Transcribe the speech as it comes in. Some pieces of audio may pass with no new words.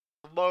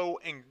hello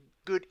and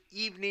good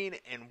evening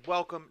and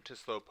welcome to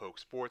Slowpoke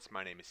Sports.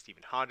 My name is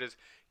Stephen Hodges,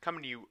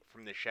 coming to you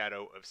from the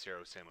shadow of Cerro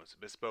San Luis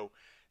Obispo.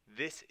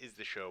 This is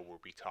the show where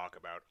we talk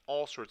about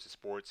all sorts of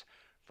sports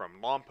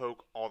from Lompoc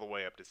all the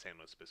way up to San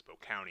Luis Obispo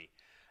County.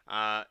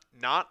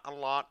 Not a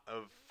lot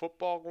of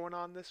football going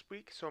on this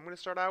week, so I'm going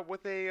to start out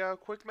with a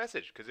quick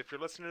message because if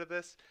you're listening to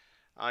this,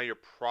 you're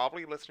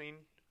probably listening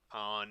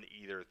on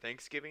either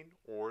Thanksgiving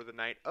or the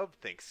night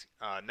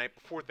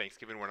before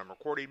Thanksgiving when I'm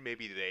recording,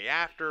 maybe the day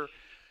after.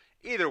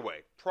 Either way,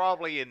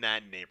 probably in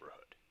that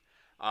neighborhood.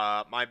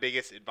 My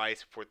biggest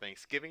advice for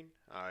Thanksgiving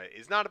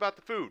is not about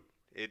the food.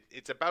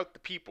 It's about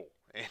the people,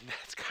 and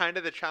that's kind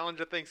of the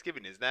challenge of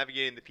Thanksgiving is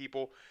navigating the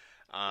people.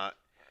 Uh,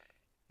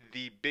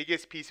 the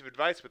biggest piece of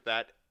advice with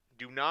that: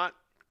 do not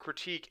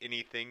critique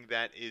anything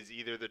that is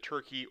either the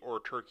turkey or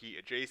turkey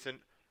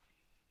adjacent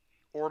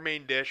or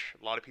main dish.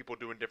 A lot of people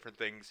doing different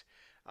things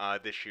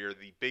this year.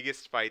 The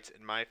biggest fights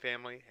in my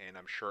family, and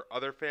I'm sure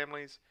other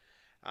families,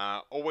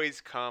 always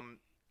come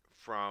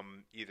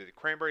from either the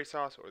cranberry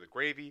sauce or the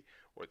gravy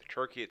or the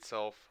turkey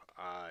itself.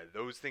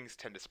 Those things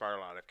tend to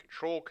spiral out of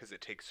control because it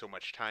takes so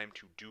much time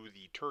to do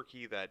the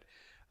turkey that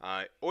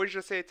always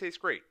just say it tastes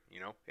great.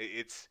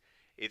 It's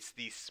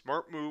the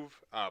smart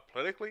move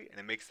politically, and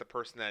it makes the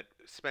person that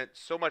spent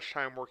so much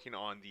time working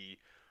on the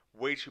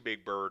way too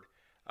big bird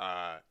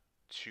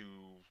to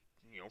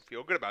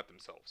feel good about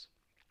themselves.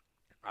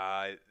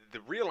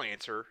 The real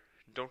answer: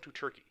 don't do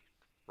turkey,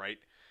 right?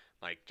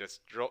 Like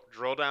just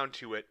drill down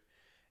to it.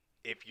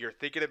 If you're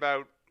thinking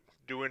about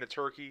doing a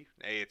turkey,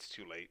 A, it's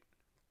too late.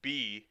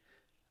 B,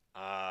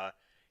 uh,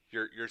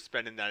 you're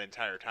spending that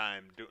entire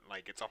time doing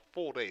like it's a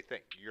full day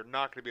thing. You're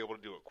not going to be able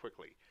to do it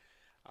quickly.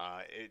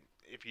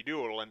 If you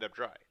do, it'll end up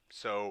dry.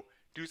 So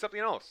do something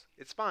else.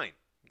 It's fine.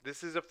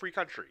 This is a free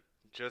country.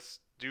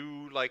 Just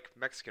do like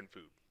Mexican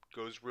food.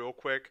 Goes real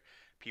quick.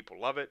 People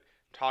love it.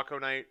 Taco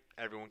night.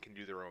 Everyone can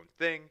do their own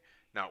thing.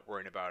 Not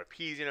worrying about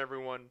appeasing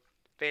everyone.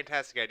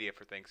 Fantastic idea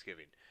for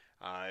Thanksgiving.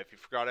 If you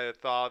forgot to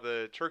thaw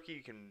the turkey,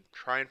 you can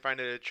try and find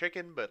a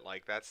chicken, but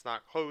like that's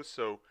not close.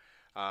 So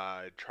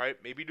try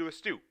maybe do a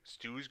stew.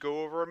 Stews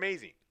go over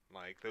amazing.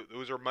 Like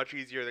those are much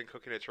easier than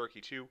cooking a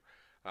turkey too.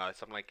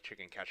 Something like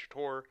chicken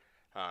cacciatore,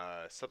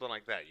 something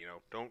like that.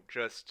 Don't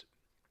just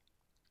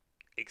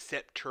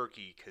accept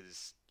turkey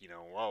because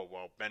oh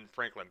well, Ben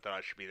Franklin thought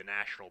it should be the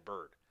national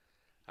bird.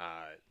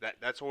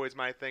 That's always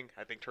my thing.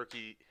 I think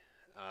turkey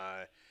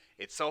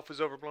itself is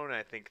overblown, and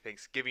I think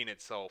Thanksgiving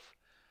itself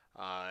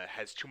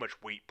has too much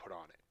weight put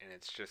on it, and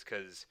it's just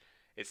because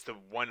it's the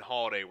one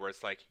holiday where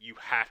it's like you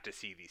have to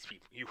see these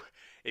people.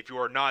 If you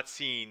are not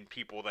seeing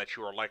people that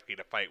you are likely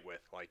to fight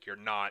with, like you're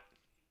not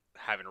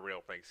having a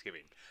real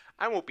Thanksgiving.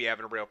 I won't be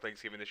having a real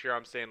Thanksgiving this year.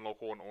 I'm staying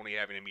local and only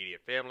having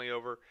immediate family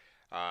over.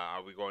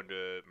 I'll be going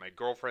to my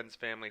girlfriend's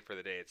family for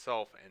the day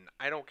itself, and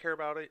I don't care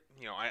about it.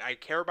 I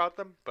care about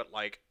them, but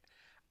like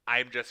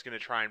I'm just going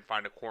to try and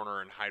find a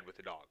corner and hide with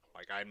the dog.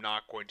 Like I'm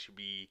not going to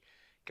be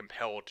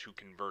compelled to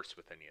converse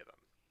with any of them.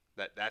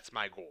 That's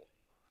my goal.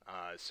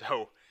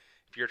 So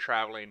if you're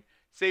traveling,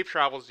 safe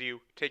travels to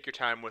you. Take your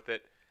time with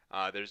it.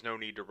 There's no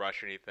need to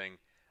rush anything.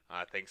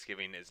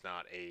 Thanksgiving is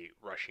not a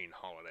rushing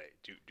holiday.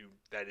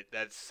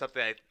 That's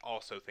something I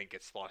also think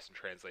gets lost in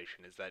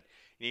translation. Is that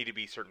you need to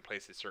be certain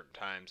places, certain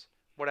times,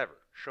 whatever.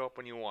 Show up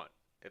when you want.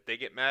 If they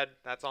get mad,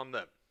 that's on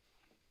them.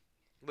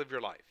 Live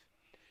your life.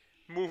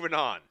 Moving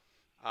on.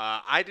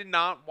 I did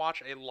not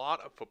watch a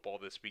lot of football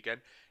this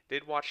weekend.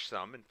 Did watch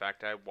some. In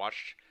fact, I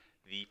watched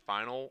the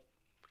final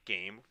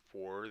game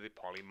for the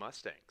Pauley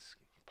Mustangs.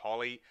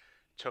 Pauley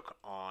took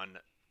on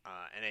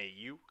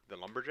NAU, the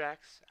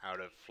Lumberjacks,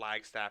 out of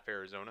Flagstaff,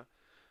 Arizona.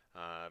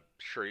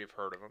 Sure you've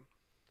heard of them.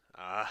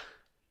 Uh,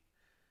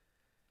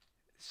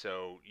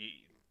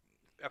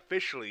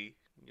 officially,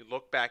 you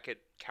look back at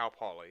Cal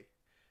Poly,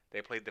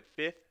 they played the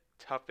fifth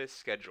toughest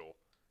schedule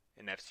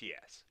in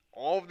FCS.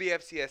 All of the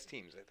FCS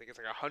teams, I think it's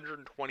like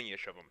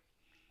 120-ish of them.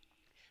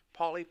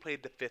 Pauley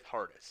played the fifth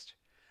hardest.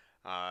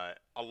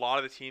 A lot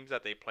of the teams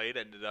that they played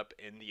ended up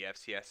in the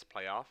FCS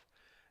playoff,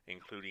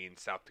 including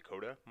South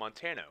Dakota,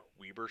 Montana.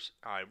 Weber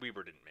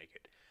didn't make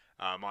it.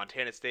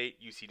 Montana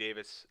State, UC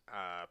Davis,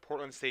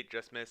 Portland State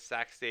just missed.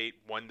 Sac State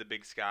won the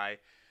Big Sky.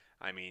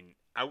 I mean,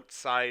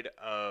 outside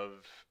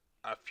of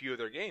a few of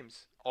their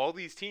games, all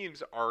these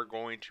teams are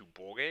going to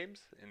bowl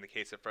games, in the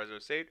case of Fresno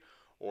State,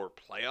 or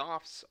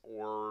playoffs,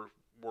 or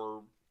were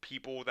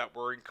people that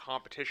were in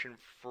competition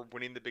for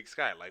winning the Big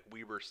Sky, like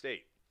Weber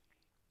State.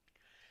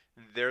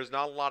 There's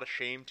not a lot of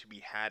shame to be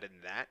had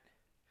in that,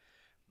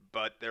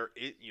 but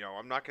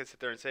I'm not going to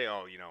sit there and say,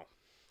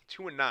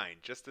 2-9,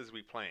 just as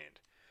we planned.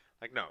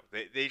 Like, no,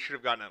 they should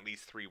have gotten at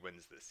least 3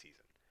 wins this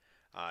season.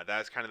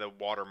 That is kind of the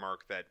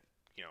watermark that,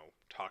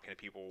 talking to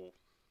people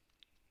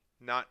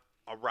not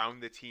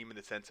around the team in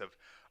the sense of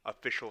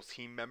official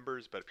team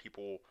members, but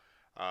people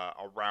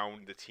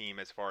around the team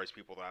as far as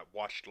people that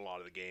watched a lot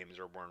of the games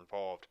or were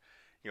involved.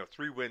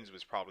 3 wins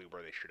was probably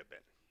where they should have been.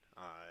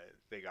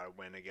 They got a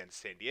win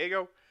against San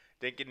Diego.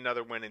 Didn't get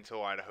another win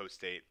until Idaho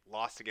State.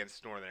 Lost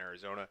against Northern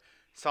Arizona.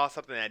 Saw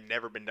something that had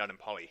never been done in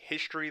Poly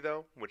history,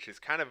 though, which is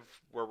kind of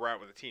where we're at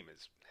with the team.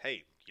 Is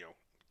hey,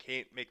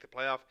 can't make the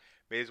playoff,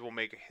 may as well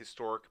make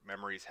historic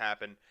memories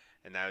happen.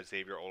 And that was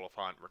Xavier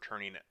Oliphant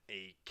returning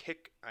a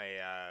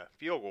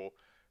field goal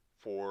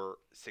for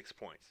 6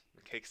 points.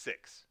 Kick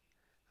six.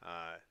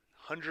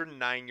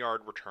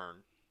 109-yard return,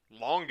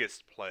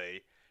 longest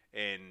play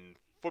in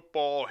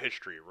football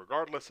history,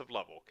 regardless of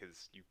level,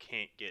 because you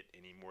can't get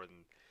any more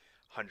than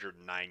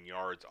 109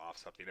 yards off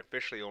something.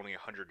 Officially only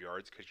 100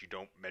 yards because you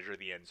don't measure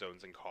the end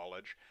zones in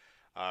college.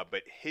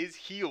 But his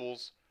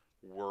heels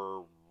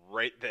were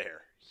right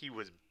there. He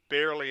was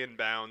barely in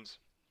bounds,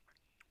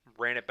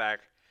 ran it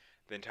back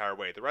the entire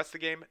way. The rest of the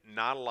game,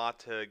 not a lot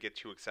to get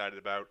too excited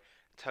about.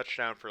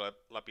 Touchdown for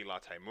Lepi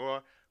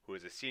Lataimua, who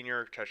is a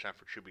senior. Touchdown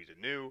for Chubi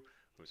Danu,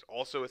 who's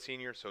also a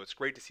senior. So it's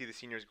great to see the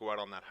seniors go out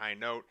on that high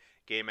note.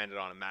 Game ended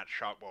on a Matt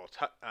Shotwell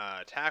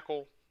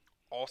tackle,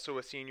 also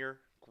a senior.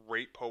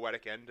 Great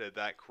poetic end to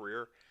that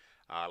career.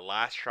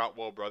 Last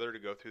Shotwell brother to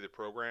go through the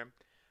program.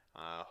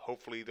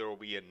 Hopefully there will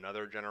be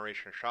another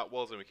generation of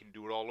Shotwells and we can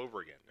do it all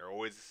over again. There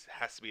always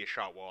has to be a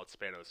Shotwell at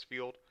Spanos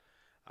Field.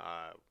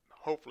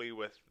 Hopefully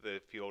with the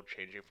field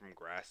changing from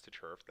grass to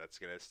turf, that's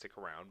going to stick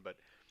around, but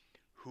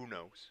who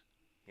knows?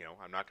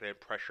 I'm not going to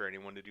pressure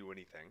anyone to do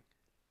anything.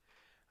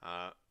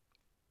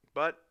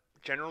 But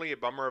generally a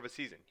bummer of a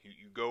season.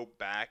 You go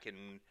back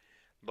and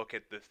look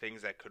at the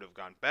things that could have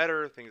gone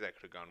better, things that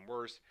could have gone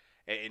worse,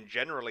 and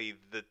generally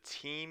the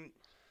team,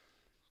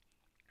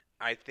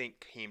 I think,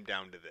 came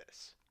down to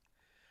this.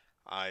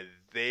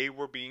 They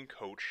were being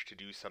coached to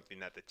do something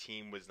that the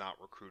team was not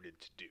recruited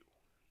to do.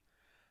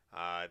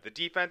 The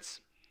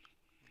defense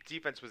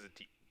was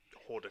a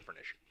whole different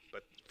issue.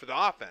 But for the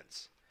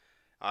offense,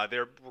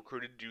 they're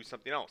recruited to do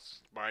something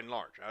else, by and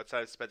large.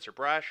 Outside of Spencer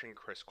Brash and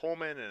Chris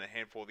Coleman and a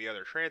handful of the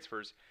other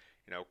transfers,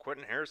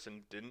 Quentin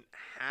Harrison didn't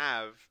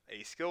have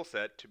a skill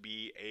set to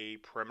be a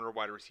perimeter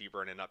wide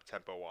receiver in an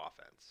up-tempo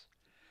offense.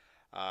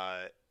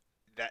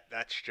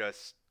 That's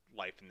just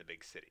life in the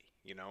big city.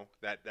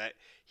 That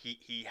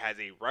he has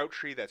a route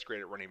tree that's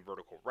great at running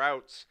vertical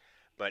routes,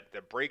 but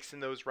the breaks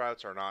in those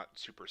routes are not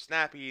super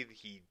snappy.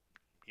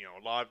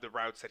 A lot of the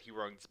routes that he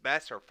runs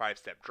best are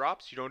 5-step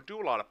drops. You don't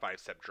do a lot of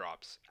 5-step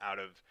drops out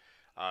of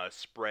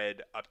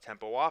spread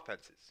up-tempo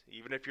offenses.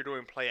 Even if you're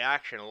doing play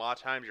action, a lot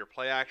of times your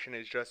play action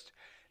is just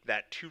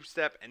that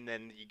 2-step and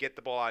then you get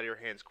the ball out of your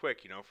hands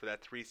quick, for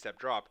that 3-step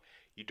drop.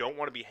 You don't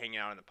want to be hanging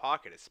out in the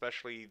pocket,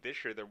 especially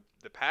this year.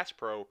 The pass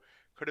pro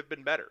could have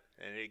been better,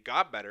 and it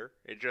got better.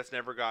 It just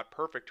never got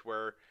perfect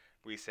where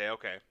we say,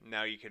 okay,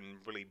 now you can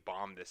really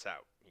bomb this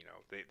out.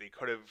 They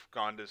could have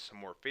gone to some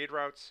more fade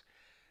routes.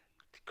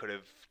 They could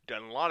have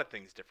done a lot of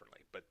things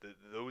differently, but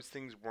those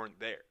things weren't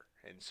there.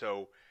 And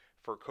so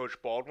for Coach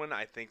Baldwin,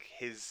 I think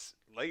his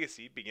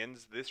legacy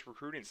begins this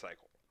recruiting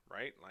cycle,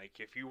 right? Like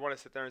if you want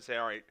to sit there and say,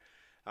 all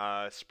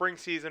right, spring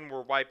season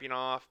we're wiping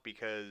off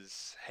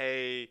because,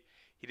 hey,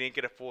 he didn't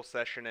get a full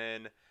session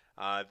in.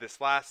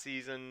 This last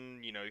season,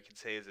 you could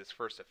say is his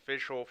first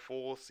official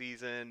full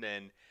season,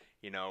 and,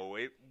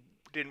 it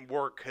didn't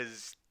work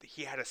because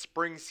he had a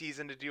spring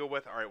season to deal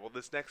with. All right, well,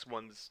 this next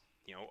one's,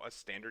 a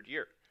standard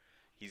year.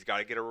 He's got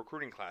to get a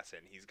recruiting class in.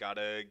 He's got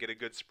to get a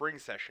good spring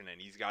session in.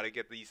 He's got to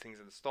get these things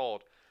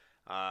installed.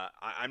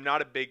 I'm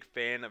not a big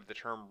fan of the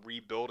term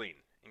rebuilding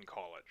in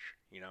college,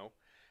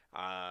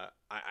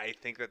 I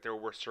think that there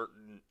were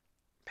certain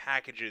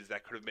packages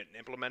that could have been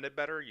implemented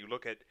better. You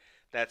look at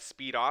that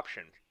speed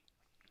option.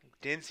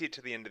 Didn't see it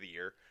to the end of the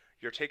year.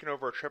 You're taking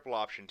over a triple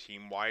option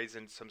team. Why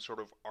isn't some sort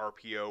of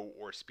RPO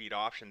or speed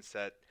option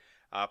set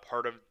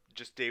part of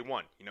just day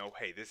one?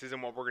 Hey, this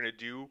isn't what we're going to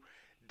do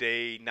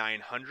day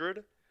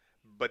 900,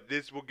 but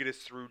this will get us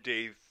through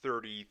day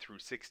 30 through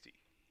 60.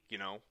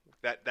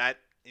 That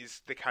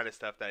is the kind of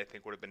stuff that I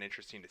think would have been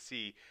interesting to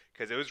see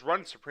because it was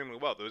run supremely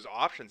well. Those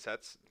option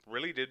sets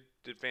really did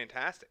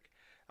fantastic.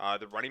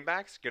 The running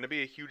backs going to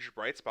be a huge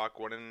bright spot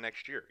going into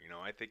next year.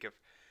 I think if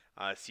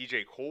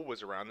CJ Cole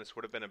was around, this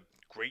would have been a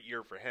great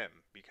year for him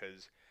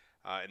because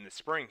in the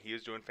spring he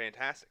was doing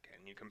fantastic.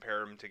 And you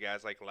compare him to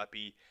guys like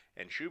Lepi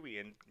and Shuby,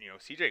 and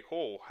CJ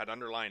Cole had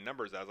underlying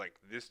numbers that I was like,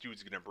 this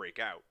dude's going to break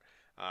out.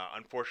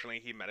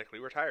 Unfortunately, he medically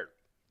retired.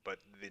 But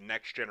the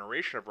next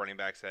generation of running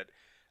backs at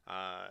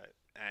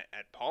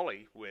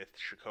Poly with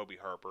Jacoby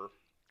Harper,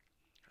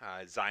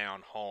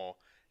 Zion Hall,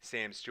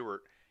 Sam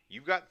Stewart,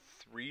 you've got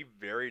three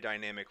very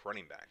dynamic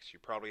running backs. You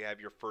probably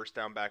have your first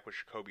down back with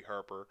Jacoby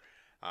Harper.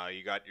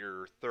 You got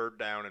your third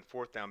down and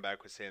fourth down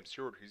back with Sam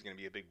Stewart, who's going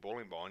to be a big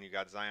bowling ball. And you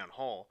got Zion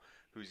Hall,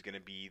 who's going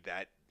to be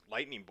that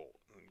lightning bolt,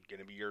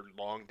 going to be your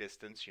long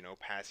distance,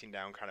 passing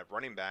down kind of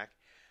running back.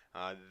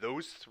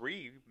 Those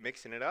three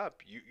mixing it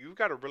up, you've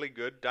got a really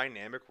good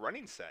dynamic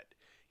running set.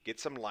 Get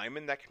some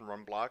linemen that can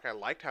run block. I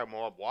liked how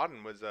Moab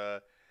Wadden was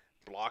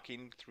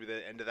blocking through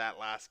the end of that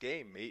last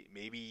game.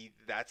 Maybe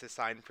that's a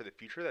sign for the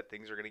future that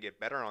things are going to get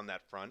better on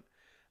that front.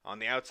 On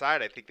the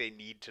outside, I think they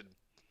need to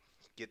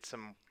get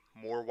some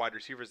more wide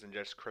receivers than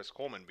just Chris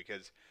Coleman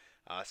because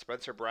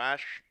Spencer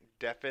Brash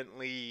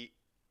definitely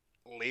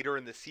later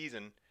in the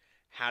season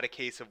had a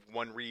case of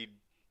one read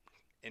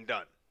and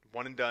done.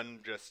 one and done.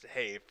 Just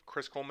hey, if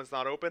Chris Coleman's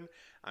not open,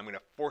 I'm going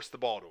to force the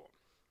ball to him,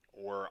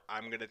 or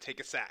I'm going to take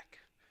a sack,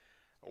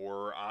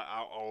 or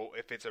I'll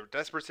if it's a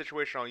desperate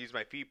situation, I'll use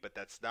my feet. But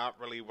that's not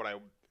really what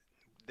I'm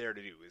there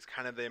to do. Is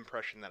kind of the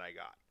impression that I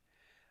got.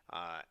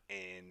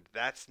 And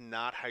that's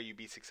not how you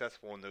be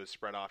successful in those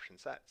spread option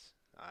sets.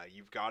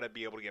 You've got to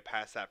be able to get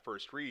past that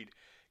first read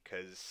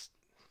because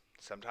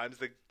sometimes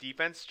the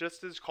defense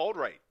just is called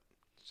right.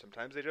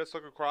 Sometimes they just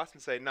look across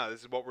and say, no,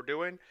 this is what we're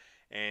doing,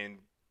 and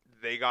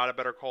they got a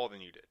better call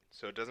than you did.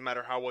 So it doesn't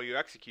matter how well you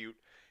execute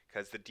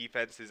because the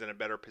defense is in a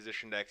better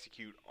position to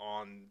execute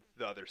on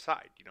the other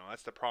side.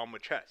 That's the problem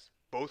with chess.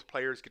 Both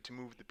players get to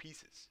move the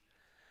pieces.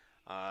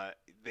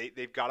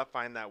 They've got to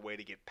find that way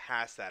to get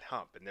past that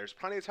hump, and there's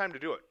plenty of time to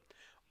do it.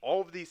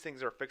 All of these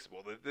things are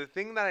fixable. The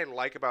thing that I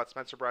like about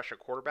Spencer Brash at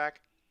quarterback,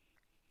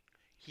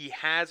 he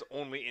has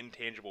only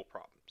intangible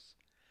problems,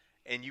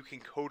 and you can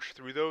coach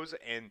through those.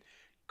 And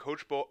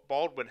Coach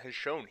Baldwin has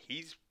shown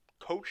he's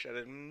coached at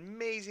an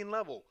amazing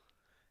level,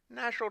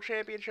 national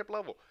championship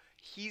level.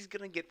 He's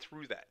gonna get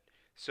through that.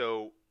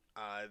 So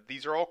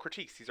these are all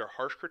critiques. These are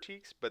harsh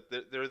critiques, but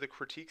they're the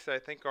critiques that I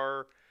think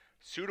are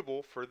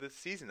suitable for the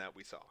season that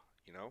we saw.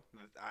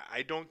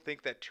 I don't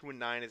think that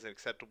 2-9 is an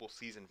acceptable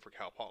season for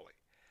Cal Poly.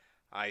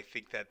 I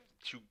think that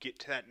to get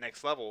to that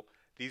next level,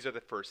 these are the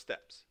first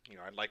steps.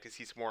 I'd like to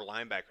see some more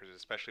linebackers,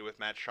 especially with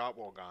Matt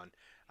Shotwell gone.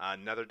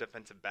 Another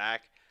defensive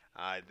back.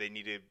 They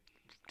need to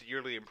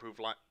dearly improve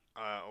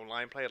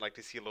O-line play. I'd like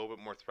to see a little bit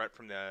more threat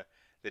from the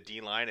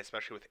D-line,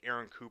 especially with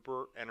Aaron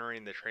Cooper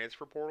entering the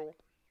transfer portal.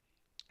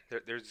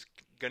 There's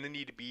going to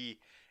need to be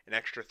an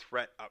extra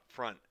threat up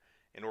front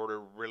in order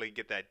to really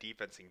get that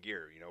defense in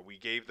gear. We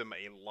gave them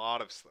a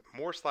lot of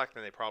more slack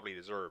than they probably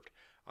deserved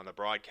on the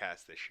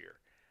broadcast this year.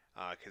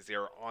 Because they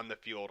were on the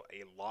field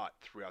a lot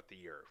throughout the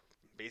year.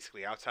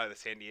 Basically, outside of the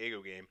San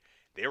Diego game,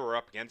 they were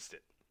up against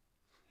it.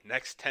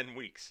 Next 10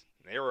 weeks,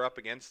 they were up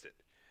against it.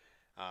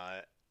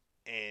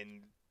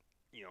 And,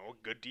 a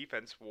good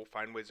defense will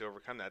find ways to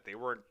overcome that. They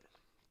weren't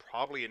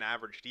probably an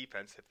average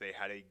defense if they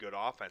had a good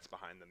offense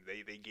behind them.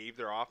 They gave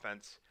their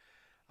offense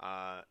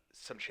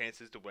some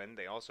chances to win.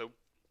 They also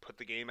put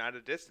the game at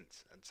a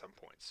distance at some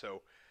point.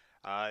 So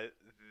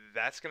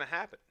that's going to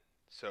happen.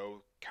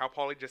 So Cal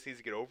Poly just needs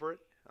to get over it.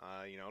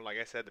 Like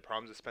I said, the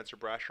problems with Spencer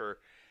Brash are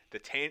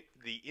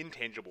the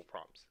intangible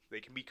problems. They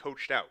can be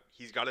coached out.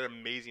 He's got an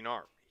amazing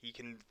arm. He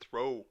can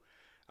throw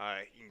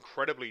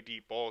incredibly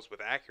deep balls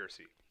with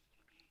accuracy,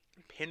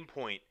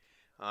 pinpoint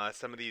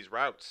some of these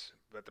routes.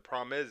 But the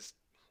problem is,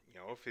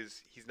 if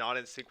he's not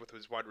in sync with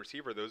his wide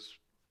receiver, those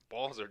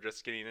balls are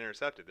just getting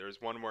intercepted.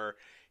 There's one where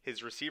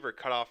his receiver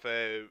cut off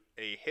a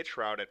hitch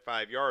route at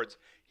 5 yards.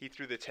 He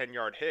threw the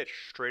 10-yard hitch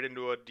straight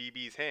into a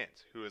DB's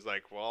hands, who was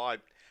like, well,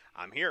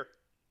 I'm here.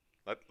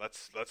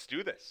 Let's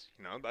do this.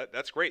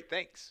 That's great.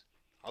 Thanks.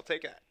 I'll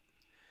take that.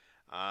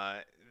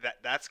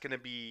 That's going to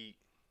be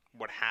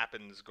what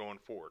happens going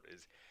forward.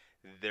 Is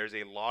there's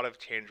a lot of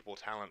tangible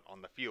talent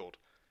on the field.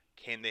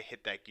 Can they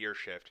hit that gear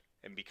shift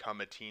and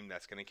become a team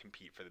that's going to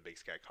compete for the Big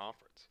Sky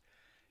Conference?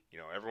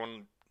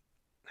 Everyone.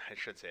 I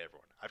shouldn't say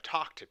everyone. I've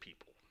talked to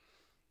people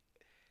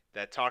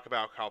that talk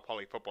about Cal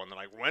Poly football, and they're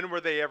like, when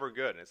were they ever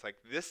good? And it's like,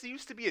 this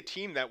used to be a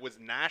team that was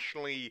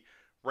nationally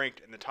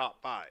ranked in the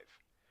top 5.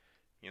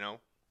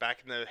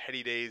 Back in the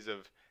heady days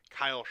of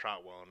Kyle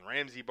Shotwell and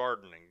Ramsey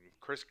Barden and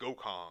Chris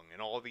Gokong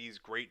and all these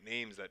great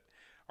names that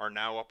are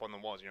now up on the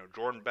walls.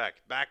 Jordan Beck,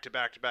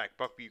 back-to-back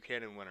Buck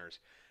Buchanan winners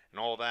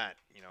and all that.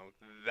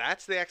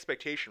 That's the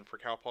expectation for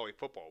Cal Poly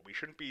football. We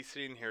shouldn't be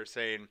sitting here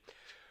saying,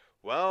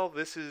 well,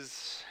 this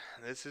is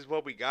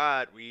what we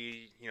got.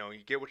 You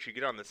get what you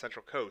get on the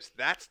Central Coast.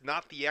 That's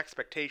not the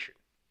expectation.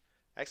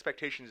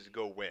 Expectation is to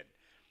go win.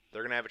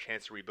 They're going to have a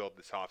chance to rebuild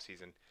this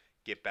offseason,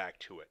 get back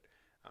to it.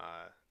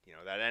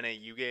 That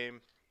NAU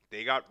game,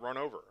 they got run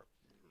over.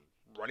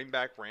 Running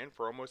back ran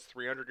for almost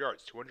 300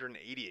 yards,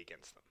 280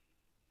 against them.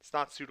 It's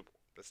not suitable.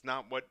 That's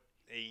not what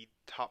a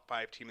top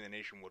 5 team in the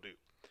nation will do.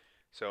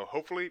 So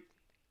hopefully,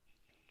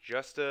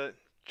 just the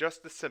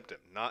symptom,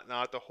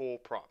 not the whole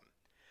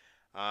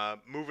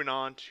problem. Moving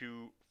on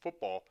to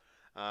football,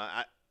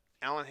 at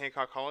Allen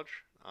Hancock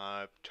College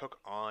took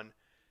on,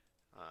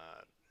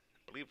 I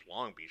believe,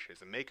 Long Beach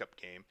as a makeup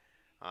game,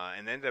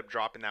 and ended up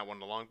dropping that one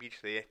to Long Beach.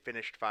 They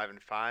finished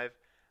 5-5.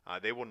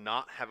 They will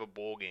not have a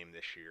bowl game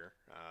this year,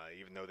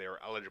 even though they were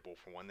eligible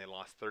for one. They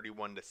lost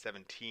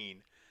 31-17.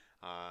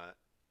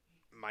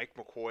 Mike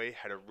McCoy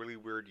had a really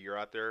weird year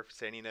out there.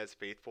 San Ynez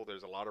faithful,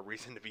 there's a lot of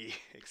reason to be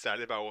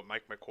excited about what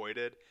Mike McCoy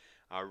did.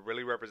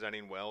 Really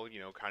representing well,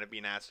 kind of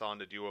being asked on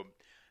to do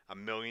a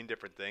million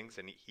different things,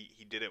 and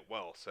he did it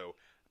well. So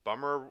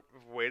bummer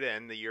way to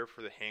end the year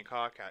for the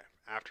Hancock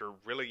after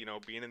really,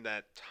 being in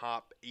that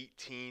top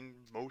 18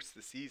 most of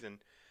the season,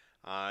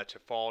 to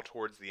fall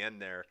towards the end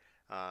there.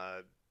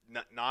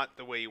 Not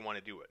the way you want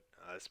to do it,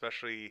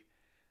 especially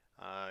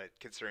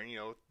considering,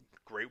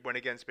 great win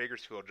against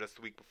Bakersfield just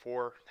the week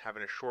before,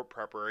 having a short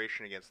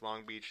preparation against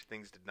Long Beach.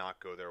 Things did not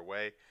go their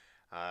way.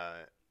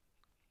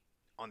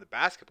 On the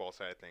basketball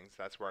side of things,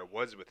 that's where I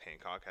was with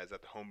Hancock. I was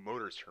at the Home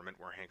Motors tournament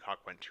where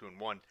Hancock went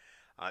 2-1.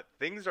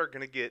 things are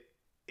going to get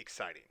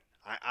exciting.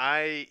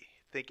 I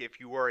think if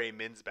you are a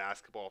men's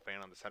basketball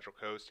fan on the Central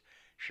Coast,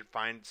 you should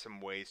find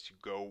some ways to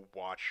go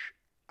watch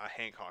a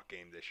Hancock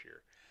game this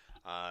year.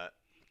 Uh,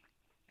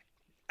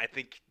 I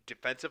think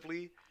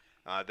defensively,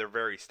 they're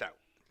very stout.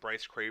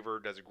 Bryce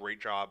Craver does a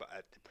great job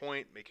at the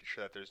point, making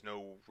sure that there's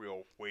no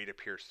real way to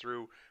pierce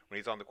through when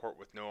he's on the court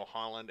with Noah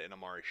Holland and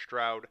Amari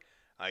Stroud.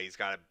 He's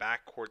got a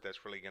backcourt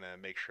that's really going to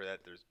make sure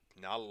that there's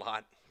not a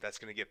lot that's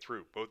going to get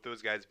through. Both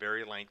those guys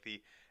very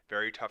lengthy,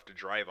 very tough to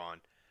drive on.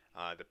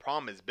 The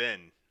problem has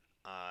been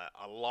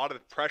a lot of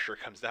the pressure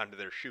comes down to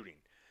their shooting.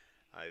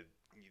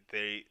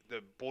 The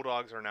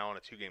Bulldogs are now on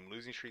a 2-game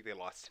losing streak. They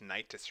lost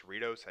tonight to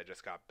Cerritos. I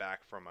just got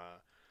back from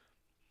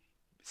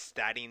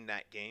statting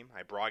that game.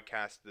 I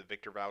broadcast the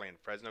Victor Valley and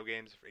Fresno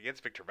games.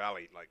 Against Victor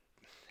Valley, like,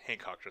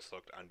 Hancock just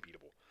looked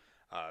unbeatable.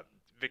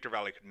 Victor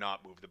Valley could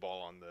not move the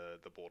ball on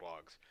the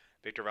Bulldogs.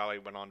 Victor Valley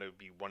went on to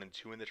be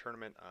 1-2 in the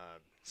tournament.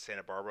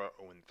 Santa Barbara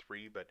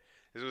 0-3, but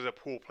this was a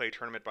pool play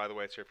tournament, by the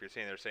way. So if you're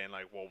saying they're saying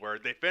like, well,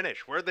 where'd they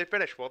finish? Well, they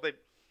finished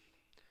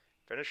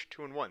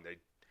 2-1.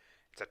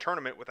 It's a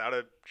tournament without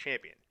a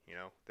champion. You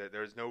know,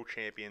 there's no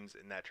champions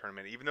in that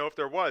tournament. Even though if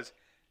there was,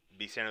 it'd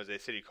be San Jose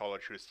City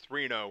College, who was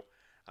 3-0.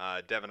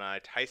 Devin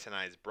Tyson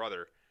I's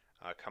brother,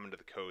 coming to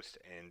the coast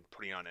and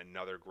putting on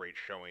another great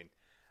showing.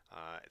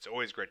 It's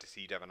always great to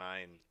see Devin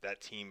and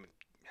that team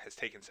has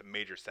taken some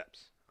major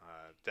steps.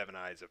 Devin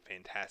is a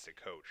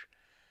fantastic coach.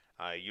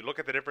 You look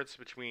at the difference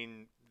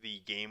between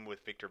the game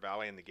with Victor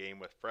Valley and the game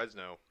with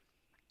Fresno.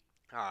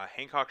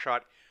 Hancock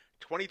shot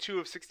 22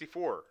 of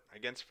 64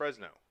 against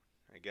Fresno.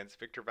 Against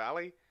Victor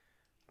Valley,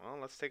 well,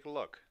 let's take a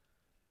look.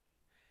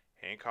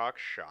 Hancock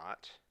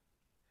shot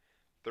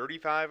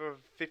 35 of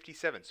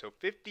 57, so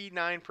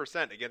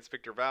 59% against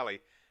Victor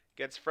Valley.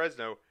 Against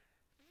Fresno,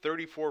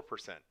 34%.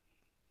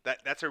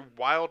 That's a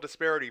wild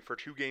disparity for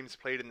 2 games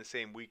played in the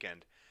same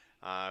weekend.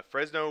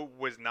 Fresno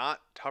was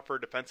not tougher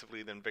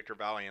defensively than Victor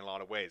Valley in a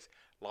lot of ways.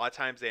 A lot of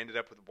times they ended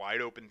up with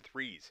wide open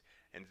threes,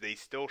 and they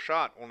still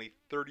shot only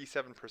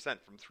 37%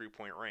 from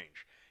 3-point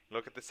range. You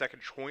look at the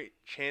second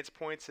chance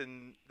points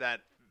in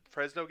that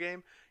Fresno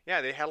game, yeah,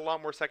 they had a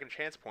lot more second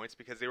chance points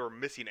because they were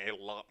missing a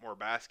lot more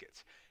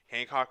baskets.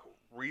 Hancock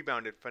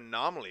rebounded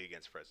phenomenally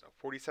against Fresno,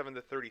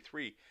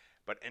 47-33,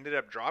 but ended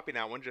up dropping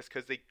that one just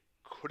because they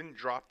couldn't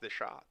drop the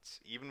shots.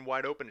 Even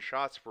wide open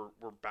shots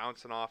were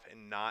bouncing off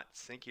and not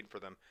sinking for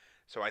them.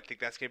 So I think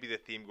that's going to be the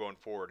theme going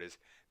forward, is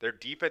their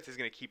defense is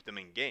going to keep them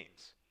in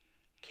games.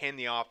 Can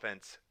the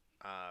offense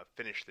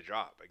finish the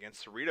job?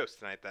 Against Cerritos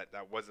tonight,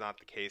 that was not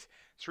the case.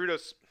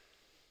 Cerritos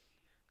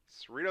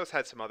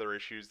had some other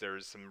issues. There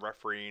was some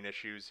refereeing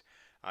issues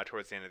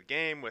towards the end of the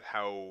game with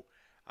how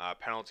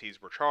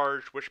penalties were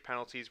charged, which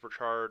penalties were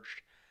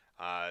charged.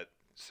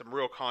 Some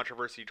real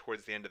controversy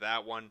towards the end of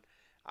that one.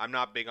 I'm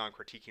not big on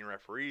critiquing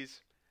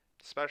referees,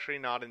 especially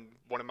not in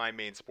one of my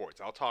main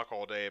sports. I'll talk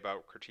all day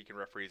about critiquing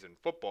referees in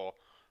football,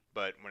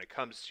 but when it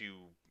comes to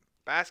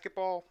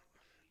basketball,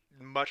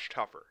 much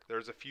tougher.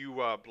 There's a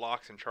few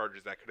blocks and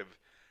charges that could have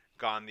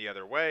gone the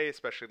other way,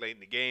 especially late in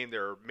the game.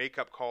 There are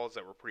makeup calls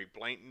that were pretty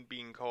blatant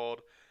being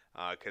called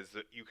because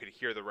you could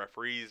hear the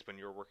referees when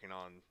you were working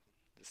on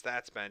the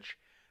stats bench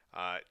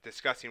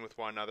discussing with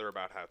one another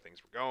about how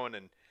things were going,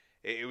 and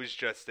it was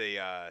just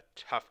a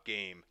tough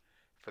game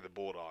for the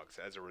Bulldogs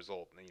as a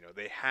result. You know,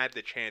 they had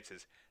the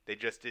chances, they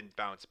just didn't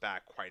bounce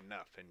back quite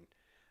enough. And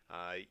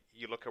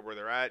you look at where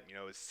they're at. You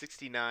know, it was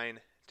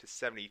 69-75.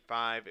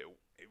 It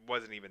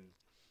wasn't even,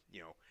 you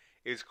know,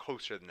 it was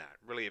closer than that.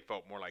 Really, it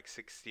felt more like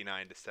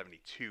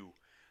 69-72.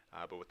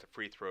 But with the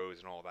free throws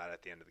and all that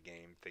at the end of the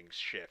game, things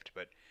shift.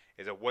 But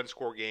it's a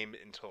one-score game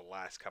until the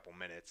last couple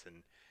minutes,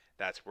 and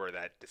that's where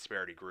that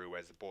disparity grew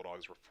as the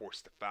Bulldogs were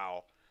forced to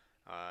foul.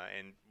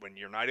 And when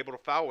you're not able to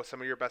foul with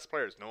some of your best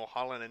players, Noah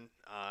Holland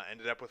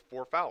ended up with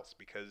 4 fouls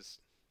because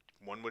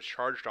one was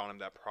charged on him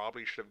that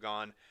probably should have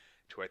gone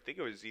to, I think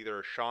it was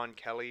either Sean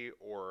Kelly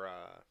or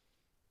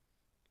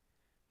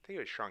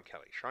Sean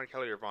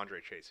Kelly or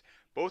Vondre Chase.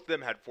 Both of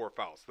them had 4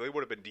 fouls, so they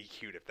would have been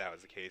DQ'd if that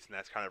was the case, and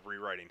that's kind of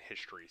rewriting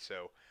history.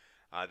 So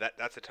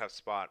that's a tough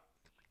spot.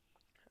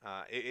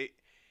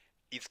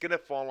 It's going to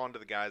fall onto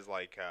the guys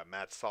like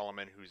Matt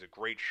Solomon, who's a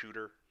great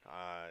shooter,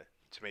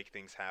 to make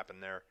things happen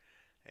there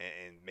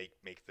and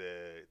make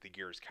the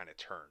gears kind of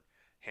turn.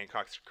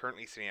 Hancock's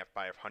currently sitting at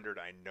 500.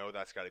 I know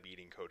that's got to be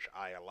eating Coach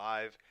I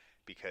alive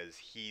because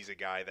he's a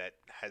guy that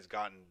has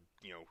gotten,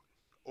 you know,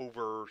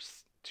 over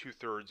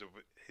 2/3 of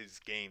his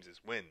games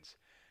as wins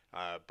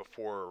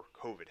before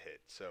COVID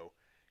hit. So,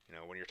 you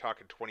know, when you're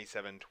talking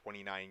 27,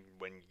 29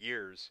 win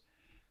years,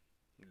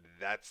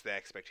 that's the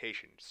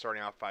expectation.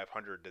 Starting out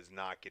 500 does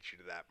not get you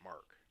to that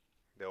mark.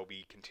 They'll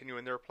be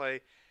continuing their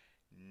play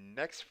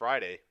next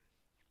Friday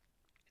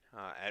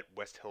at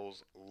West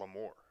Hills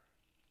Lemoore.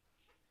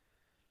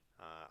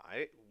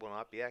 I will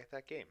not be at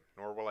that game,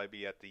 nor will I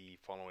be at the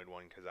following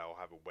one because I will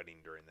have a wedding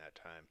during that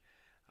time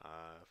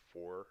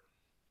for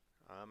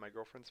my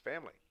girlfriend's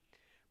family.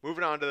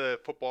 Moving on to the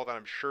football that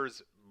I'm sure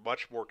is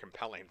much more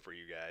compelling for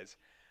you guys,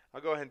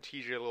 I'll go ahead and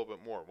tease you a little bit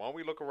more. Why don't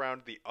we look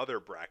around the other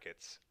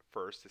brackets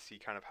first to see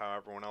kind of how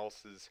everyone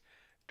else is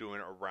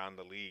doing around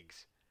the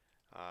leagues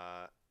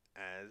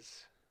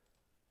as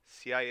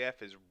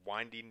CIF is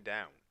winding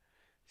down.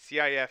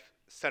 CIF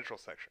Central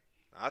Section,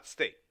 not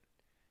State.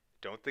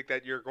 Don't think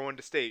that you're going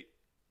to State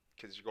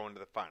because you're going to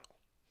the final.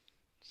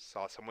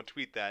 Saw someone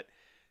tweet that.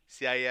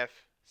 CIF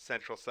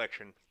Central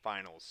Section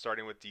Finals,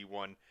 starting with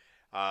D1.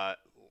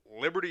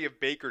 Liberty of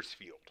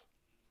Bakersfield,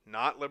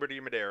 not Liberty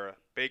of Madera,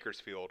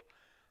 Bakersfield,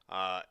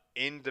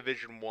 in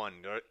Division 1.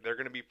 They're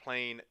going to be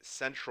playing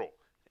Central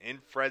in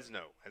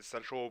Fresno, as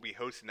Central will be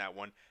hosting that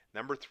one.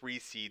 Number 3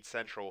 seed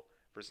Central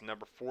versus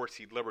number 4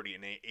 seed Liberty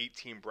in an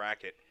 18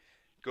 bracket.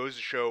 Goes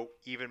to show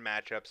even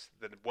matchups.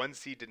 The 1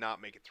 seed did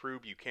not make it through.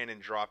 Buchanan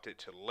dropped it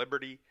to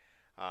Liberty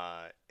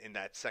in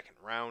that second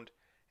round.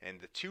 And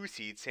the 2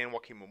 seed, San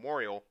Joaquin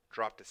Memorial,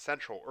 dropped to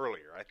Central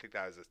earlier. I think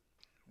that was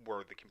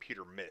where the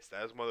computer missed.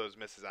 That was one of those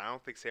misses. I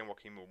don't think San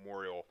Joaquin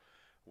Memorial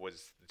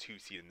was the 2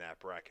 seed in that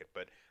bracket.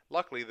 But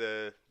luckily,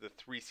 the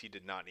 3 seed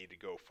did not need to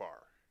go far.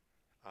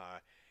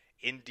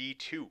 In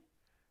D2,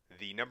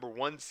 the number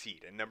 1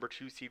 seed and number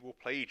 2 seed will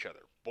play each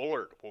other.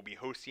 Bullard will be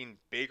hosting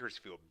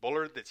Bakersfield.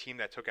 Bullard, the team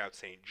that took out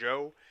St.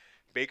 Joe.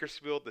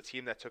 Bakersfield, the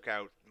team that took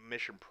out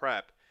Mission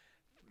Prep.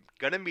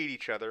 Gonna meet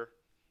each other.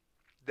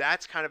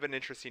 That's kind of an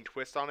interesting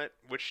twist on it.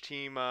 Which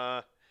team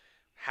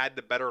had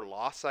the better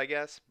loss, I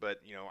guess.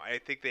 But, I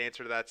think the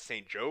answer to that is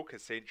St. Joe,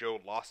 because St. Joe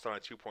lost on a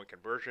 2-point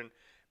conversion.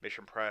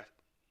 Mission Prep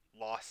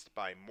lost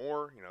by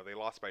more. They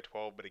lost by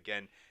 12. But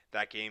again,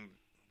 that game,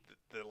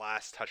 the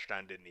last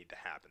touchdown didn't need to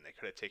happen. They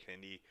could have taken a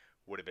knee,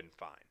 would have been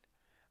fine.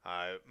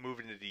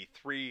 Moving to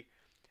D3,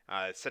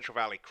 Central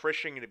Valley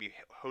Christian going to be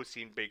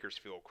hosting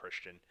Bakersfield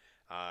Christian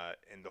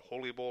in the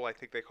Holy Bowl, I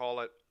think they call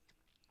it,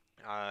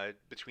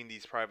 between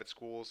these private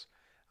schools.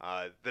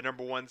 The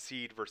number 1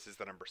 seed versus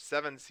the number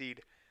 7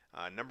 seed.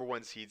 Number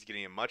 1 seed's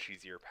getting a much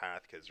easier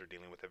path because they're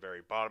dealing with the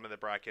very bottom of the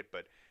bracket.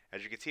 But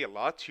as you can see, a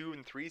lot of 2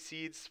 and 3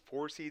 seeds,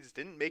 4 seeds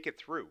didn't make it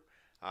through.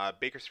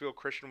 Bakersfield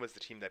Christian was the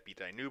team that beat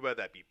Dinuba,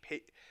 that beat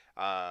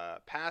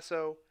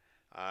Paso.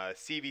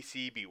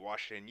 CVC beat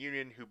Washington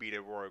Union, who beat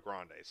Arroyo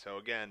Grande. So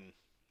again,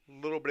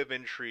 a little bit of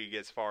intrigue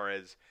as far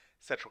as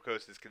Central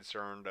Coast is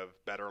concerned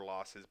of better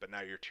losses, but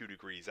now you're 2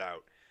 degrees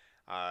out.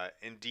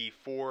 In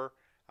D4,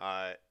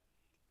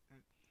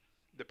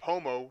 the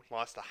Pomo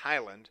lost to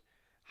Highland.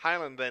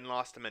 Highland then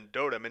lost to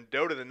Mendota.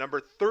 Mendota, the number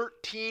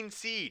 13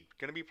 seed,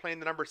 going to be playing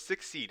the number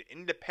 6 seed,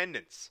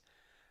 Independence.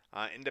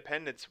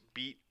 Independence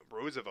beat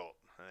Roosevelt,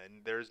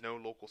 and there's no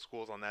local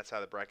schools on that side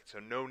of the bracket, so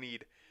no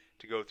need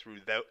to go through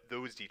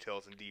those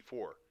details in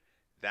D4.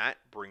 That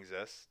brings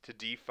us to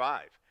D5.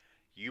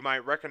 You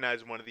might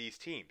recognize one of these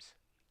teams.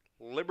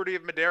 Liberty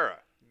of Madera,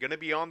 going to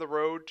be on the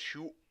road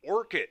to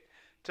Orchid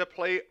to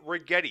play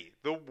Rigetti,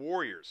 the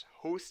Warriors,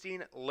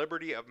 hosting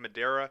Liberty of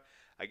Madera.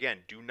 Again,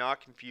 do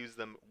not confuse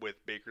them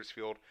with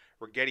Bakersfield.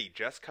 Rigetti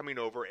just coming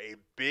over a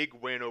big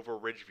win over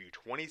Ridgeview,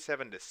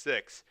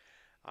 27-6.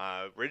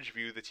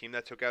 Ridgeview, the team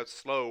that took out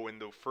Slow in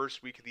the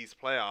first week of these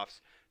playoffs.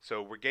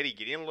 So Rigetti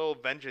getting a little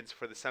vengeance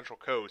for the Central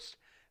Coast.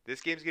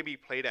 This game's going to be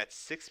played at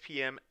 6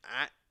 p.m.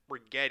 at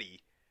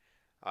Rigetti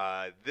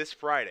this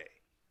Friday.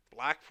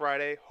 Black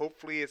Friday.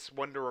 Hopefully it's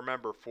one to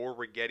remember for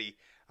Rigetti.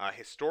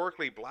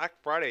 Historically,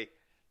 Black Friday,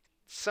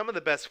 some of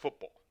the best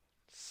football.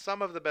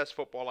 Some of the best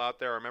football out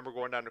there. I remember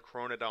going down to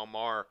Corona Del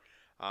Mar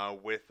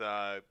with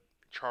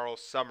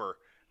Charles Summer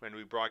when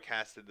we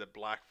broadcasted the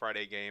Black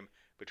Friday game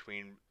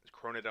between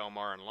Corona Del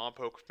Mar and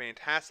Lompoc.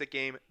 Fantastic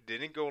game.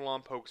 Didn't go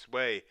Lompoc's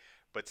way,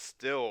 but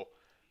still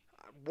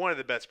one of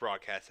the best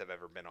broadcasts I've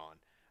ever been on.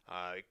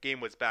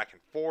 Game was back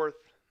and forth.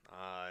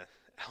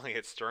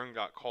 Elliot Stern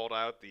got called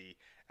out, the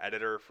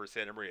editor for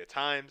Santa Maria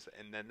Times,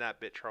 and then that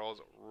bit Charles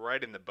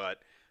right in the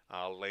butt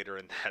later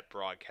in that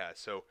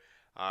broadcast. So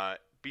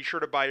be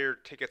sure to buy your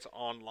tickets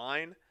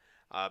online.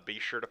 Be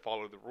sure to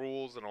follow the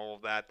rules and all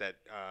of that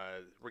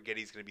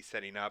Rigetti's going to be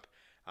setting up.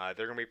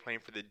 They're going to be playing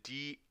for the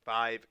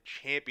D5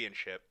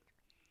 championship.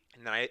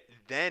 And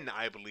then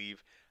I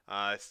believe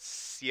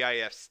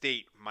CIF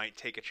State might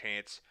take a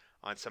chance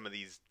on some of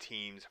these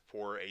teams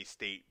for a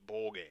state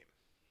bowl game.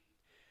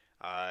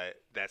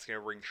 That's going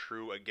to ring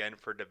true again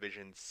for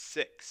Division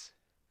 6,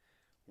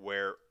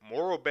 where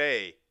Morro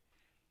Bay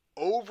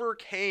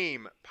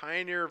overcame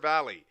Pioneer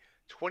Valley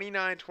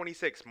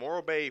 29-26.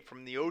 Morro Bay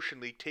from the Ocean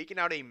League taking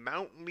out a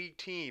Mountain League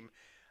team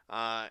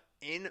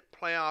in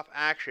playoff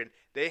action.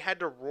 They had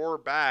to roar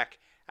back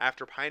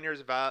after Pioneer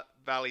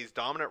Valley's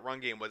dominant run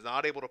game was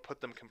not able to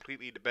put them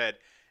completely to bed.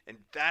 And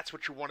that's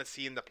what you want to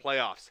see in the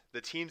playoffs.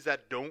 The teams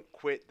that don't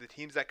quit, the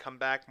teams that come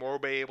back, Morro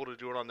Bay able to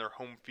do it on their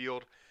home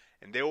field.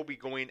 And they will be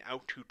going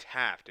out to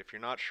Taft. If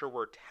you're not sure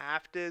where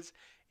Taft is,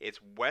 it's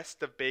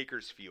west of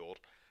Bakersfield,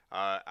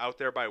 out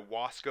there by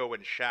Wasco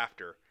and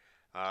Shafter.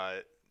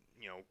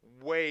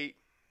 Way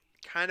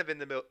kind of in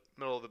the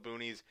middle of the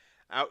boonies.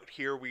 Out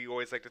here, we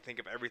always like to think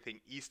of everything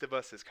east of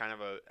us as kind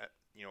of a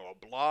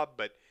blob,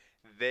 but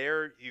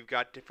there you've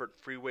got different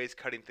freeways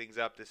cutting things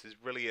up. This is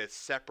really a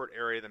separate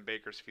area than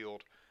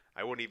Bakersfield.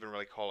 I wouldn't even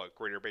really call it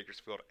Greater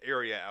Bakersfield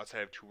area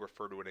outside of to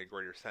refer to it in a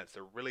greater sense.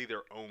 They're really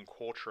their own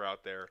culture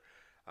out there.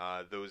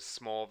 those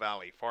small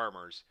valley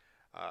farmers.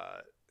 Uh,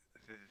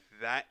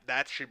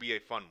 that should be a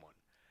fun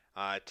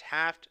one.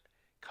 Taft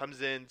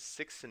comes in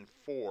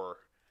 6-4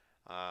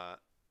 uh,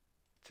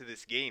 to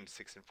this game,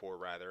 6-4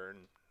 rather, and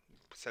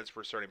since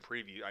we're starting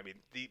preview, I mean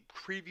the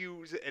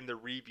previews and the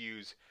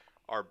reviews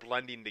are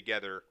blending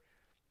together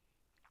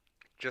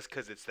just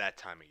because it's that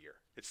time of year.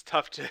 It's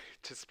tough to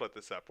split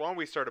this up. Why don't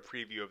we start a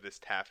preview of this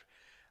Taft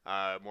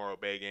Morro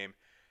Bay game?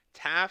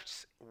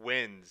 Taft's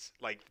wins,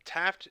 like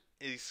Taft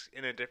is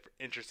in a different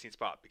interesting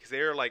spot because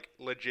they are like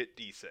legit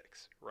D6,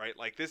 right?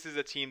 Like this is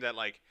a team that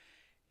like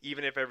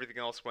even if everything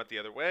else went the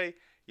other way,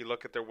 you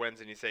look at their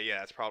wins and you say,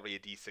 yeah, it's probably a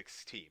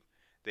D6 team.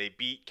 They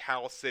beat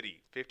Cal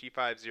City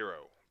 55-0,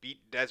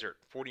 beat Desert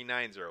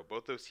 49-0.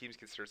 Both those teams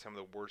considered some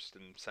of the worst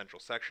in Central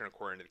Section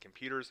according to the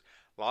computers.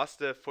 Lost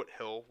to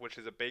Foothill, which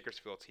is a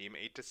Bakersfield team,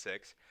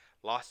 8-6.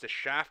 Lost to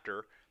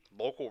Shafter,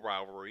 local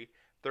rivalry,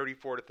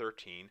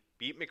 34-13.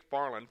 Beat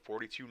McFarland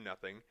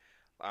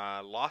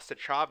 42-0. Lost to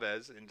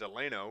Chavez in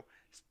Delano,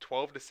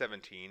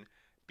 12-17.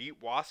 Beat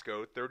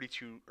Wasco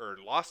 32 or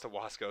lost to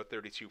Wasco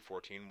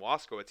 32-14.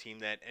 Wasco, a team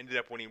that ended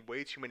up winning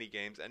way too many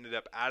games, ended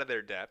up out of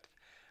their depth,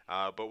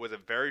 but was a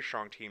very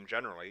strong team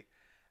generally.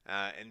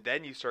 And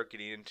then you start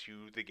getting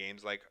into the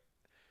games like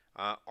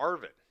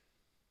Arvin.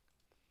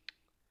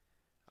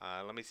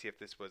 Let me see if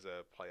this was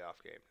a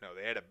playoff game. No,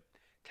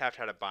 Taft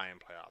had a bye in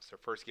playoffs. Their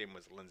first game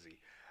was Lindsay.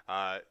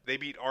 They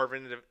beat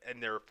Arvin in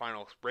their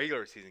final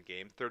regular season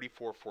game,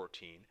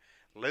 34-14.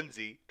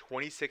 Lindsay,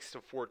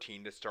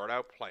 26-14 to start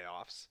out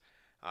playoffs.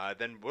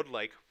 Then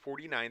Woodlake,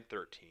 49-13.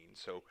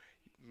 So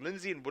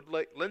Lindsay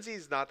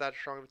is not that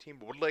strong of a team,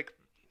 but Woodlake,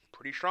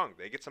 pretty strong.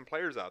 They get some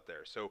players out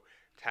there. So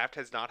Taft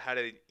has not had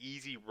an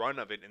easy run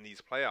of it in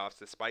these playoffs,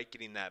 despite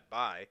getting that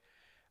bye.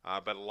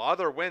 But a lot of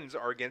their wins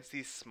are against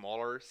these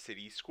smaller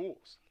city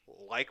schools,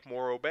 like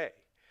Morro Bay.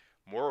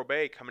 Morro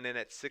Bay coming in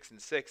at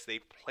 6-6.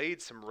 They've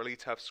played some really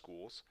tough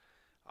schools.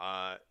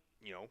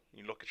 You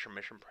look at your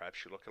Mission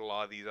Preps. You look at a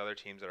lot of these other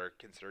teams that are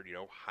considered,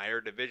 higher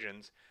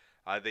divisions.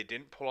 They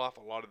didn't pull off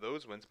a lot of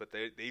those wins, but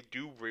they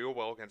do real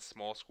well against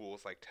small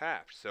schools like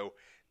Taft. So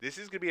this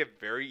is going to be a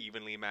very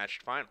evenly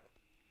matched final.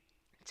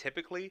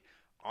 Typically,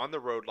 on the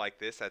road like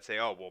this, I'd say,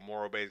 oh, well,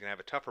 Morro Bay is going to have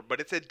it tougher, but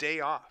it's a day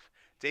off.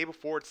 Day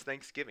before it's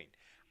Thanksgiving.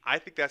 I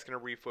think that's going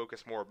to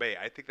refocus Morro Bay.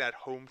 I think that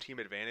home team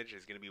advantage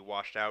is going to be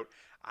washed out.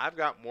 I've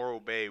got Morro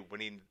Bay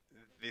winning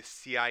the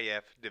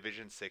CIF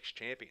Division 6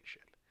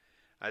 championship.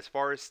 As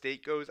far as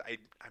state goes,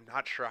 I'm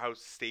not sure how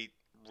state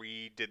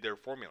redid their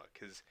formula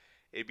because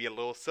it'd be a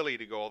little silly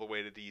to go all the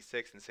way to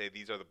D6 and say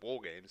these are the bowl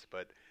games,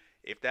 but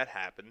if that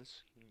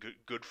happens,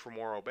 good for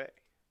Morro Bay.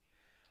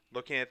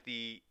 Looking at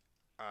the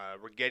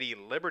Rigetti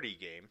Liberty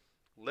game,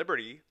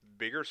 Liberty,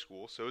 bigger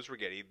school, so is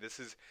Rigetti. This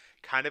has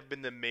kind of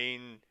been the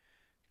main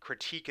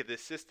critique of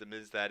this system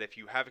is that if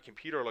you have a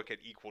computer look at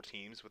equal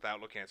teams without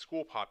looking at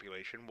school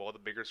population, well, the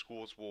bigger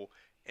schools will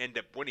end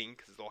up winning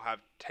because they'll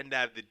tend to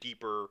have the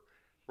deeper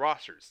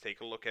rosters. Take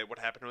a look at what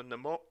happened with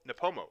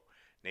Napomo.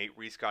 Nate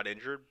Reese got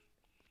injured.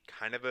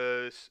 Kind of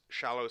a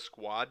shallow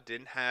squad.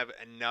 Didn't have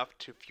enough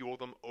to fuel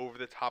them over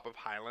the top of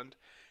Highland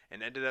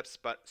and ended up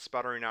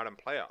sputtering out in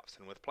playoffs.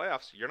 And with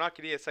playoffs, you're not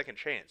getting a second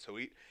chance. So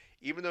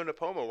even though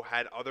Napomo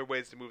had other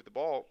ways to move the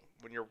ball,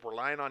 when you're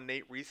relying on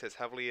Nate Reese as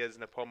heavily as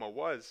Napomo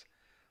was,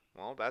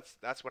 well,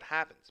 that's what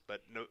happens.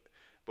 But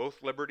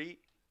both Liberty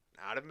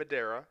out of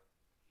Madera,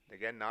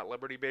 again, not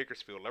Liberty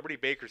Bakersfield. Liberty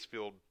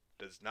Bakersfield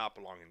does not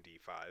belong in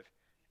D5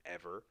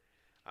 ever.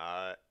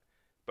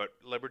 But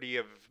Liberty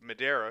of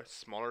Madera,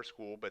 smaller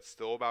school, but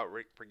still about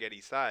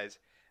Rigetti size.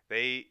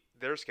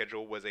 Their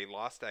schedule was a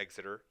loss to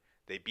Exeter.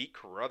 They beat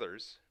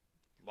Carruthers,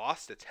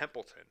 lost to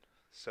Templeton.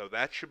 So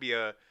that should be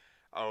a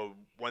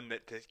one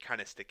that to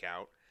kind of stick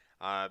out.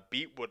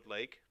 Beat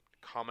Woodlake,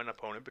 common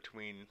opponent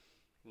between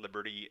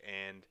Liberty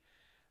and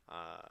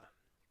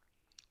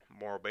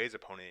Morro Bay's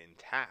opponent in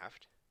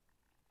Taft.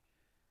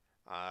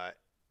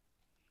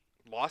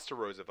 Lost to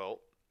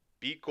Roosevelt,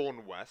 beat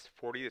Golden West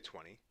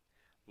 40-20.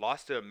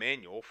 Lost to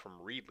Emmanuel from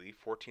Reedley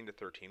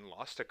 14-13.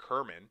 Lost to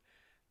Kerman,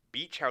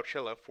 beat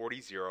Chowchilla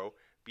 40-0.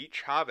 Beat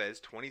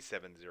Chavez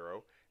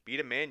 27-0. Beat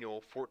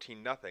Emmanuel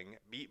 14-0.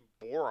 Beat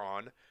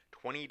Boron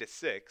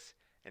 20-6.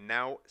 And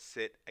now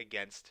sit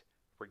against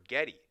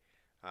Rigetti.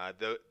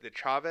 The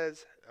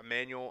Chavez,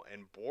 Emmanuel,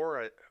 and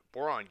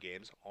Boron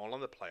games all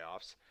in the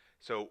playoffs.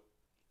 So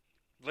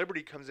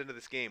Liberty comes into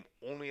this game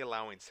only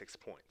allowing 6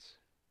 points.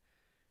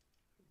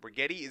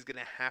 Rigetti is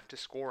going to have to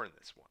score in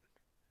this one.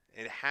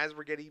 And has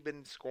Rigetti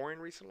been scoring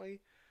recently?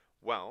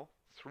 Well,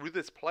 through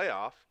this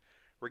playoff,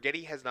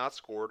 Rigetti has not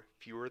scored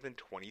fewer than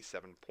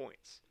 27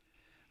 points.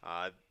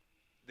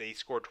 They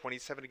scored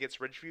 27 against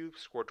Ridgeview,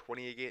 scored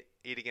 28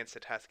 against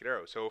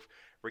Atascadero. So if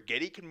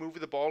Rigetti can move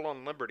the ball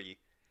on Liberty,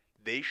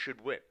 they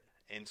should win.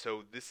 And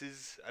so this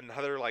is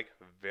another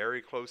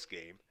very close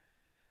game.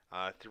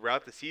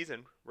 Throughout the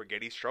season,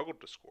 Rigetti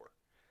struggled to score.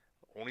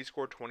 Only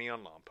scored 20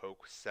 on Lompoc,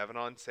 7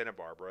 on Santa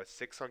Barbara,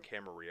 6 on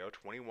Camarillo,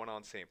 21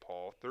 on St.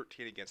 Paul,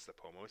 13 against the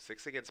Pomo,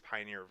 6 against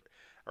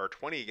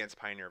 20 against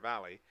Pioneer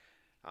Valley.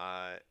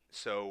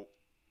 So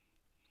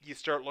you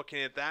start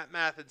looking at that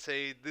math and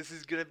say this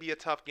is going to be a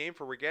tough game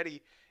for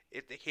Rigetti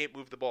if they can't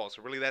move the ball.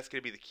 So really, that's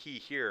going to be the key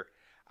here.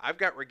 I've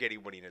got Rigetti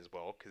winning as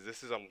well because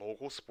this is a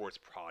local sports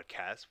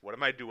podcast. What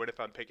am I doing if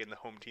I'm picking the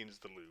home teams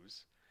to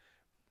lose?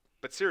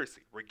 But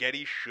seriously,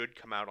 Rigetti should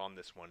come out on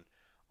this one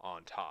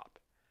on top.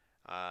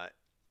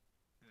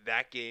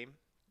 That game,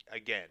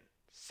 again,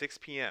 6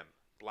 p.m.,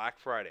 Black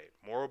Friday,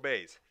 Morro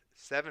Bays,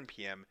 7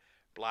 p.m.,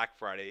 Black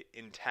Friday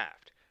in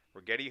Taft.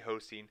 Rigetti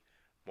hosting,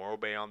 Morro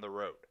Bay on the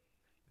road.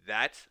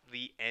 That's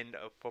the end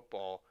of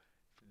football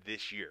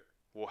this year.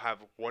 We'll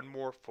have one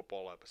more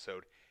football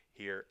episode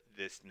here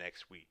this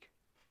next week.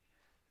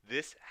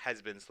 This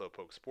has been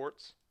Slowpoke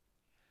Sports.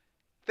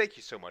 Thank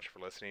you so much for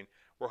listening.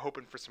 We're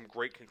hoping for some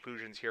great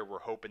conclusions here. We're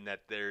hoping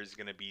that there's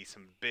going to be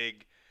some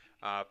big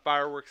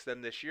fireworks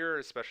then this year,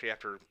 especially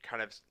after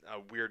kind of a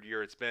weird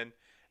year it's been.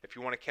 If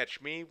you want to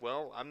catch me,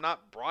 well, I'm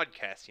not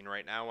broadcasting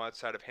right now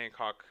outside of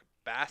Hancock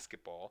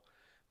basketball.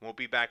 Won't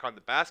be back on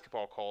the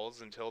basketball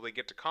calls until they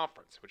get to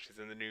conference, which is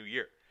in the new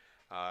year.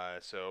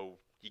 So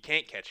you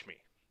can't catch me.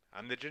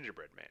 I'm the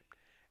Gingerbread Man.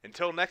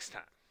 Until next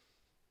time,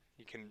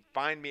 you can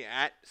find me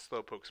at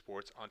Slowpoke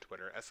Sports on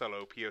Twitter.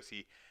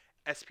 SLOPOCSPORTS.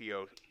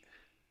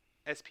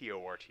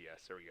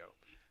 There we go.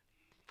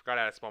 Forgot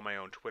how to spell my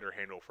own Twitter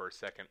handle for a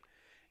second.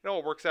 It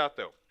all works out,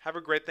 though. Have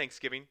a great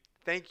Thanksgiving.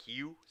 Thank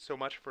you so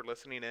much for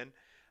listening in.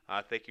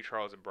 Thank you,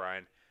 Charles and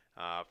Brian,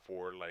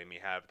 for letting me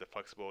have the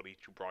flexibility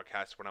to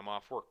broadcast when I'm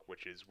off work,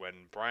 which is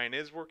when Brian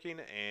is working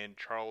and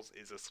Charles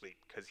is asleep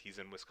because he's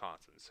in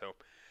Wisconsin. So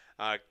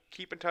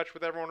keep in touch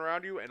with everyone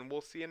around you, and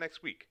we'll see you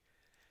next week.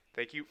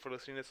 Thank you for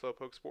listening to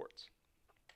Slowpoke Sports.